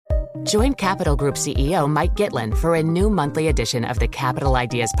Join Capital Group CEO Mike Gitlin for a new monthly edition of the Capital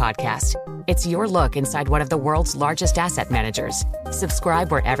Ideas Podcast. It's your look inside one of the world's largest asset managers.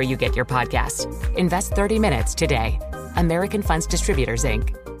 Subscribe wherever you get your podcasts. Invest 30 minutes today. American Funds Distributors,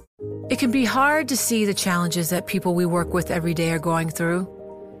 Inc. It can be hard to see the challenges that people we work with every day are going through.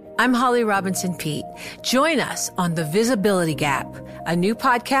 I'm Holly Robinson Peete. Join us on The Visibility Gap, a new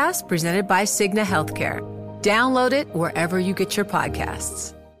podcast presented by Cigna Healthcare. Download it wherever you get your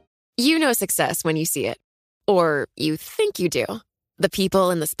podcasts. You know success when you see it. Or you think you do. The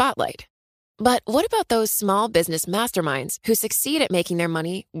people in the spotlight. But what about those small business masterminds who succeed at making their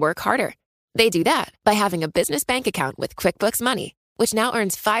money work harder? They do that by having a business bank account with QuickBooks Money, which now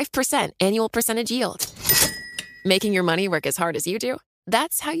earns 5% annual percentage yield. Making your money work as hard as you do?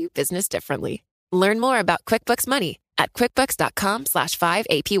 That's how you business differently. Learn more about QuickBooks Money at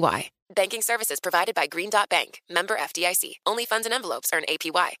quickbooks.com/5APY. Banking services provided by Green Dot Bank. Member FDIC. Only funds and envelopes earn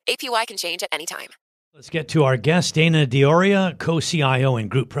APY. APY can change at any time. Let's get to our guest, Dana D'Auria, co-CIO and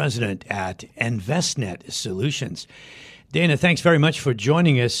group president at Envestnet Solutions. Dana, thanks very much for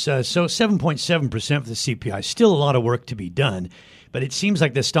joining us. So 7.7% for the CPI. Still a lot of work to be done, but it seems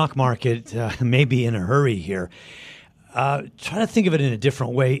like the stock market may be in a hurry here. Try to think of it in a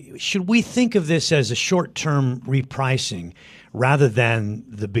different way. Should we think of this as a short-term repricing rather than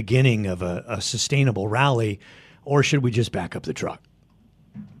the beginning of a sustainable rally, or should we just back up the truck?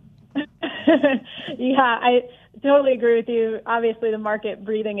 Yeah, I totally agree with you. Obviously, the market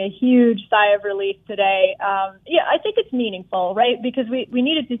breathing a huge sigh of relief today. Yeah, I think it's meaningful, right? Because we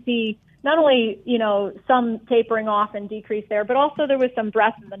needed to see not only, some tapering off and decrease there, but also there was some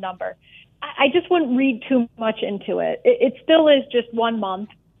breadth in the number. I just wouldn't read too much into it. It still is just 1 month.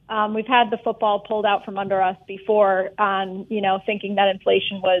 We've had the football pulled out from under us before on, thinking that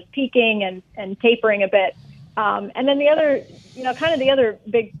inflation was peaking and tapering a bit. And then the other, the other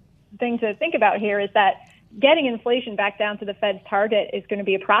big thing to think about here is that getting inflation back down to the Fed's target is going to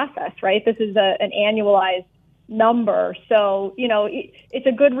be a process, right? This is an annualized number. So, it's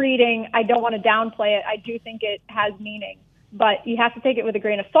a good reading. I don't want to downplay it. I do think it has meaning, but you have to take it with a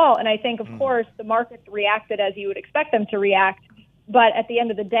grain of salt. And I think, of course, the markets reacted as you would expect them to react. But at the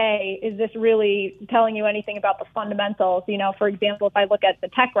end of the day, is this really telling you anything about the fundamentals? For example, if I look at the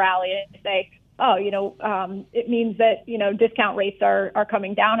tech rally and say, it means that, discount rates are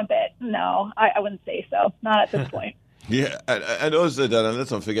coming down a bit. No, I wouldn't say so. Not at this point. Yeah, and also, Dana, let's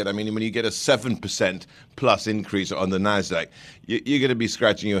not forget, when you get a 7% plus increase on the NASDAQ, you're going to be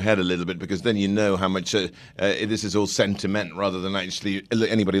scratching your head a little bit, because then you know how much this is all sentiment rather than actually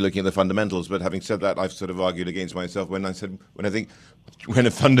anybody looking at the fundamentals. But having said that, I've sort of argued against myself when I think when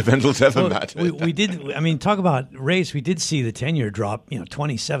the fundamentals ever matter. We did, talk about rates. We did see the 10-year drop,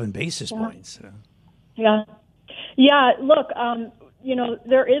 27 basis points. Yeah. Yeah, look,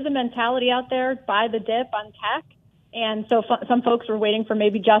 there is a mentality out there, buy the dip on tech. And so some folks were waiting for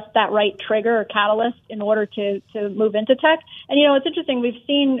maybe just that right trigger or catalyst in order to move into tech. And, it's interesting. We've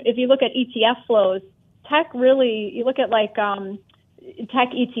seen, if you look at ETF flows, tech really, you look at like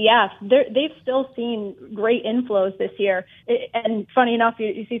tech ETFs, they've still seen great inflows this year. And funny enough,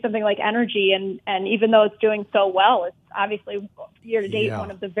 you see something like energy, and even though it's doing so well, it's obviously year to date one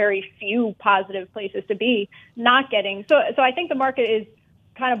of the very few positive places to be not getting. So I think the market is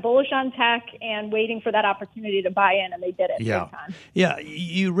kind of bullish on tech and waiting for that opportunity to buy in, and they did it. Yeah, yeah.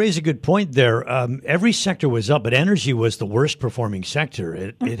 You raise a good point there. Every sector was up, but energy was the worst performing sector.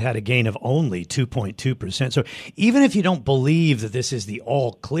 It had a gain of only 2.2%. So even if you don't believe that this is the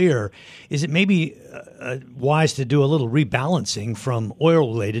all clear, is it maybe wise to do a little rebalancing from oil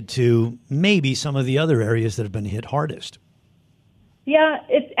related to maybe some of the other areas that have been hit hardest? Yeah,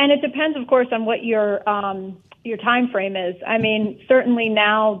 it depends, of course, on what your time frame is. Certainly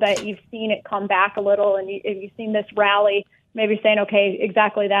now that you've seen it come back a little and you've seen this rally, maybe saying, okay,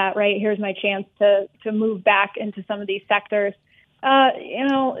 exactly that, right? Here's my chance to move back into some of these sectors. But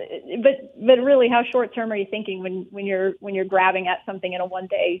really, how short term are you thinking when you're grabbing at something in a 1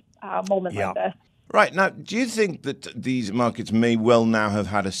 day moment like this? Right. Now, do you think that these markets may well now have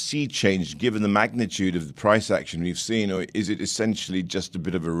had a sea change given the magnitude of the price action we've seen, or is it essentially just a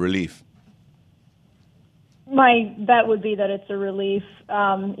bit of a relief? My bet would be that it's a relief.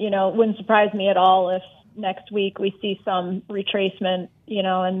 It wouldn't surprise me at all if next week we see some retracement,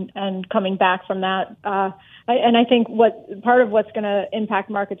 and coming back from that. And I think part of what's going to impact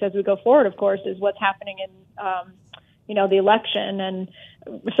markets as we go forward, of course, is what's happening in, the election, and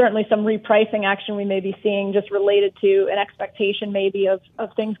certainly some repricing action we may be seeing just related to an expectation maybe of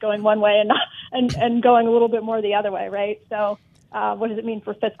things going one way and going a little bit more the other way, right? So what does it mean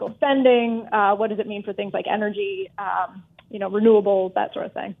for fiscal spending? What does it mean for things like energy, renewables, that sort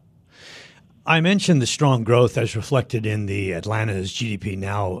of thing? I mentioned the strong growth as reflected in the Atlanta's GDP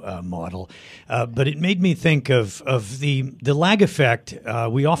Now model, but it made me think of the lag effect.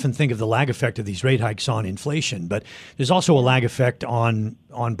 We often think of the lag effect of these rate hikes on inflation, but there's also a lag effect on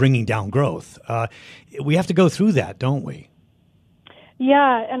bringing down growth. We have to go through that, don't we?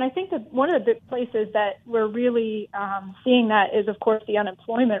 Yeah, and I think that one of the big places that we're really seeing that is, of course, the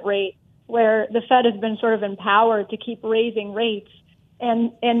unemployment rate, where the Fed has been sort of empowered to keep raising rates.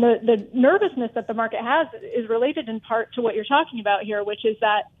 And the nervousness that the market has is related in part to what you're talking about here, which is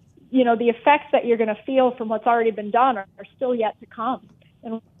that, you know, the effects that you're going to feel from what's already been done are still yet to come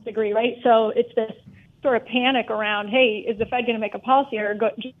in one degree, right? So it's this sort of panic around, hey, is the Fed going to make a policy or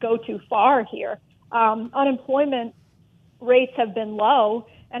go too far here? Unemployment rates have been low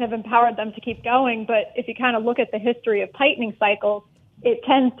and have empowered them to keep going. But if you kind of look at the history of tightening cycles, it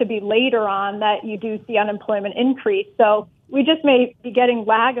tends to be later on that you do see unemployment increase. So we just may be getting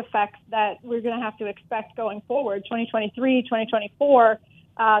lag effects that we're going to have to expect going forward, 2023, 2024,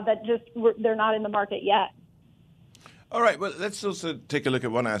 that just they're not in the market yet. All right, well, let's also take a look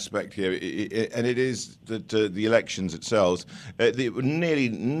at one aspect here, and it is that the elections itself, they were nearly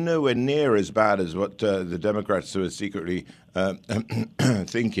nowhere near as bad as what the Democrats were secretly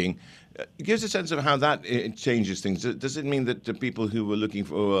thinking. It gives a sense of how that changes things. Does it mean that the people who were looking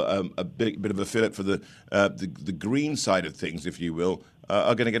for a bit of a fillip for the green side of things, if you will,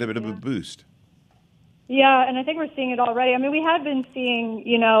 are going to get a bit of a boost? Yeah, and I think we're seeing it already. I mean, we have been seeing,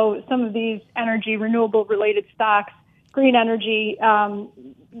 you know, some of these energy, renewable-related stocks, green energy,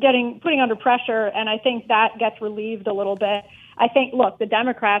 putting under pressure, and I think that gets relieved a little bit. I think, look, the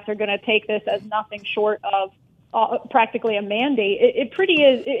Democrats are going to take this as nothing short of practically a mandate.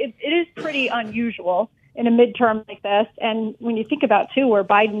 It is pretty unusual in a midterm like this. And when you think about, too, where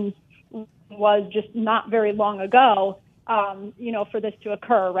Biden was just not very long ago, you know, for this to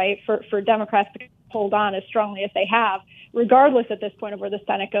occur, right, for Democrats to hold on as strongly as they have, regardless at this point of where the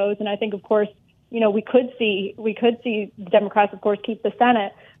Senate goes. And I think, of course, you know, we could see Democrats, of course, keep the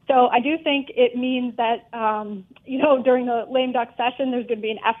Senate. So I do think it means that, you know, during the lame duck session, there's going to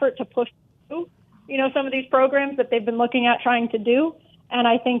be an effort to push through, you know, some of these programs that they've been looking at trying to do. And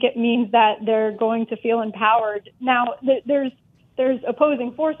I think it means that they're going to feel empowered. Now, there's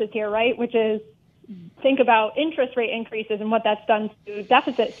opposing forces here, right, which is think about interest rate increases and what that's done to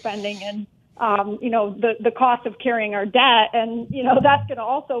deficit spending and, you know, the cost of carrying our debt. And, you know, that's going to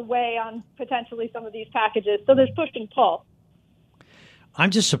also weigh on potentially some of these packages. So there's push and pull. I'm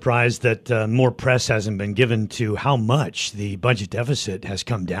just surprised that more press hasn't been given to how much the budget deficit has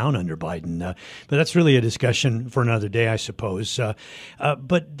come down under Biden. But that's really a discussion for another day, I suppose.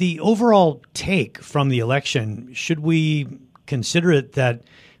 But the overall take from the election, should we consider it that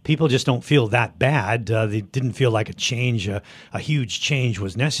people just don't feel that bad? They didn't feel like a huge change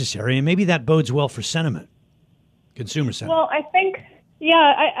was necessary. And maybe that bodes well for sentiment, consumer sentiment. Well, I think,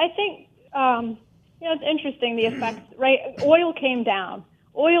 I think, you know, it's interesting, the effects, right? Oil came down.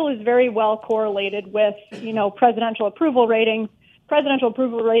 Oil is very well correlated with, you know, presidential approval ratings. Presidential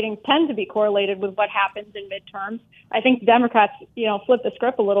approval ratings tend to be correlated with what happens in midterms. I think Democrats, you know, flipped the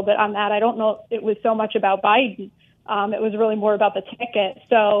script a little bit on that. I don't know if it was so much about Biden. It was really more about the ticket.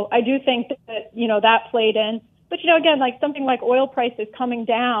 So I do think that, you know, that played in. But, you know, again, like something like oil prices coming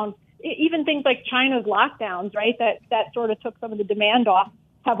down, even things like China's lockdowns, right, that sort of took some of the demand off,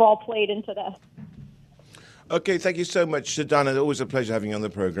 have all played into this. Okay, thank you so much, Dana. Always a pleasure having you on the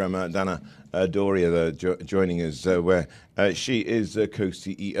program. Dana D'Auria joining us, where she is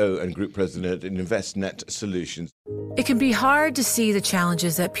co-CEO and group president in InvestNet Solutions. It can be hard to see the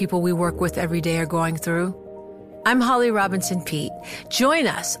challenges that people we work with every day are going through. I'm Holly Robinson Peete. Join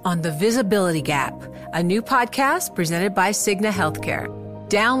us on The Visibility Gap, a new podcast presented by Cigna Healthcare.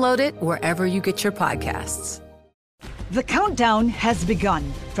 Download it wherever you get your podcasts. The countdown has begun.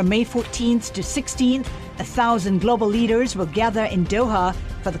 From May 14th to 16th, 1,000 global leaders will gather in Doha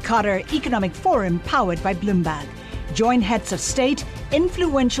for the Qatar Economic Forum powered by Bloomberg. Join heads of state,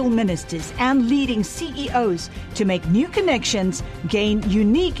 influential ministers, and leading CEOs to make new connections, gain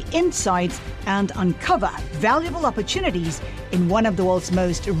unique insights, and uncover valuable opportunities in one of the world's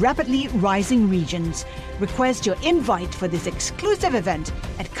most rapidly rising regions. Request your invite for this exclusive event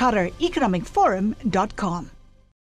at QatarEconomicForum.com.